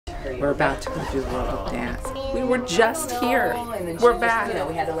We're about to go do World of Dance. We were just here. We're back.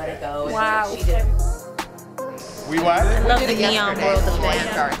 We had to let it go. Wow. We what? I love the neon World of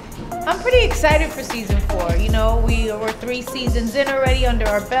Dance. I'm pretty excited for season 4. You know, we were 3 seasons in already under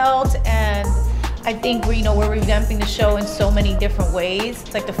our belt, and I think we're revamping the show in so many different ways.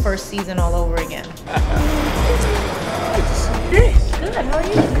 It's like the first season all over again. Good, how are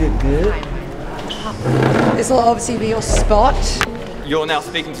you? Good. This will obviously be your spot. You're now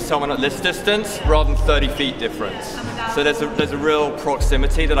speaking to someone at this distance rather than 30 feet difference. So there's a real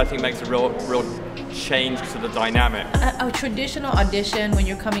proximity that I think makes a real change to the dynamic. A traditional audition, when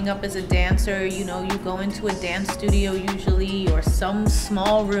you're coming up as a dancer, you go into a dance studio usually, or some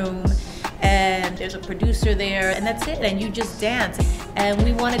small room, and there's a producer there, and that's it, and you just dance. And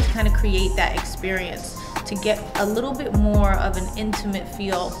we wanted to kind of create that experience to get a little bit more of an intimate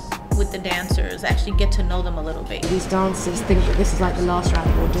feel with the dancers, actually get to know them a little bit. These dancers think that this is like the last round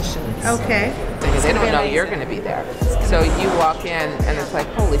of auditions. Okay. They don't know you're going to be there. So you walk in and it's like,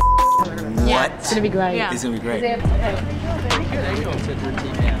 holy Yeah, it's gonna be great. Yeah. It's gonna be great.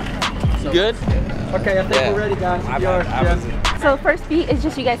 Good? Okay, I think we're ready, guys. So first beat is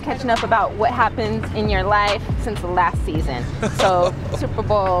just you guys catching up about what happened in your life since the last season. So Super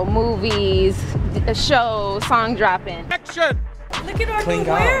Bowl, movies, a show, song dropping. Action! Look at our new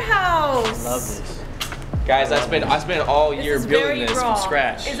warehouse. Love this. Guys, I spent all year building this from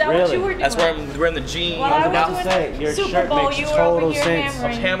scratch. Is that what you were doing? That's where I'm wearing the jeans. While I was doing your Super shirt Bowl, makes you were total over here sense.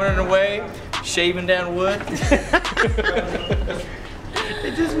 I'm hammering. hammering away, shaving down wood.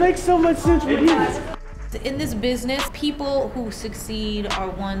 It just makes so much sense with you. In this business, people who succeed are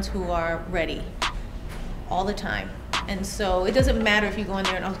ones who are ready all the time. And so it doesn't matter if you go in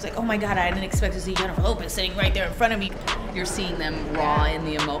there and it's like, oh my God, I didn't expect to see Jennifer Lopez sitting right there in front of me. You're seeing them raw in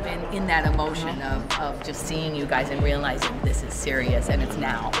the in that emotion of just seeing you guys and realizing this is serious and it's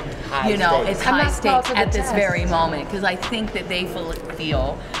now. It's high stakes at this very moment, because I think that they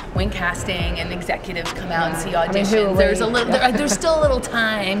feel when casting and executives come out and see auditions, there's still a little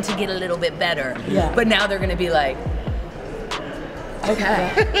time to get a little bit better. Yeah. But now they're going to be like,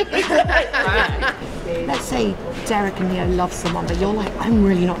 okay. Let's say Derek and Leo love someone, but you're like, I'm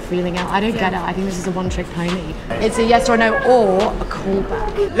really not feeling it. I don't get it. I think this is a one-trick pony. It's a yes or no or a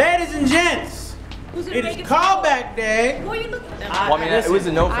callback. Ladies and gents, it is callback day. Who are you looking at? Well, I mean, it was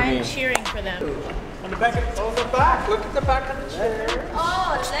a no for I'm me. cheering for them. On the back of the back. Look at the back of the chair.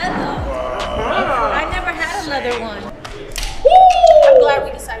 Oh, leather. I never had a leather one. I'm glad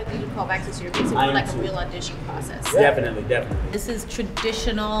we decided to do callbacks this year, because it was like a real audition process. Definitely. This is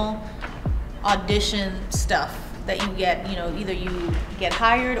traditional audition stuff that you get, either you get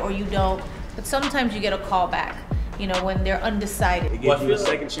hired or you don't, but sometimes you get a callback, when they're undecided. It gives you a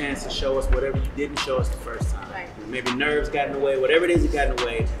second chance to show us whatever you didn't show us the first time. Right. Maybe nerves got in the way, whatever it is that got in the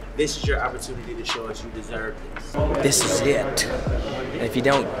way, this is your opportunity to show us you deserve this. This is it. And if you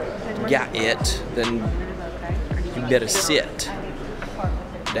don't got it, then you better sit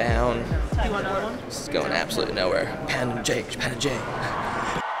down. You want another one? This is going absolutely nowhere. Pound J.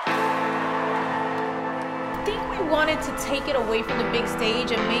 I think we wanted to take it away from the big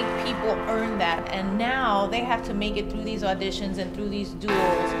stage and make people earn that, and now they have to make it through these auditions and through these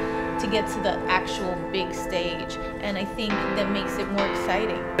duels to get to the actual big stage, and I think that makes it more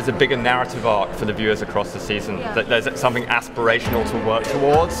exciting. There's a bigger narrative arc for the viewers across the season. That there's something aspirational to work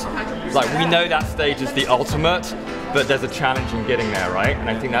towards. Like, we know that stage is the ultimate, but there's a challenge in getting there, right? And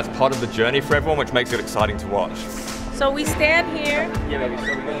I think that's part of the journey for everyone, which makes it exciting to watch. So we stand here,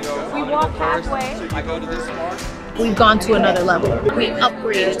 we walk halfway. I go to this part. We've gone to another level. We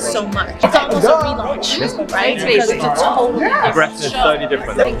upgraded so much. It's almost a relaunch, right? Because it's a totally different It's totally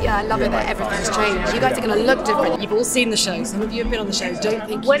different. Yeah, I love it that everything's changed. You guys are going to look different. You've all seen the show. Some of you have been on the show. Don't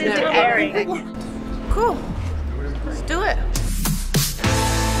think When you is know it airing? everything. Cool. Let's do it.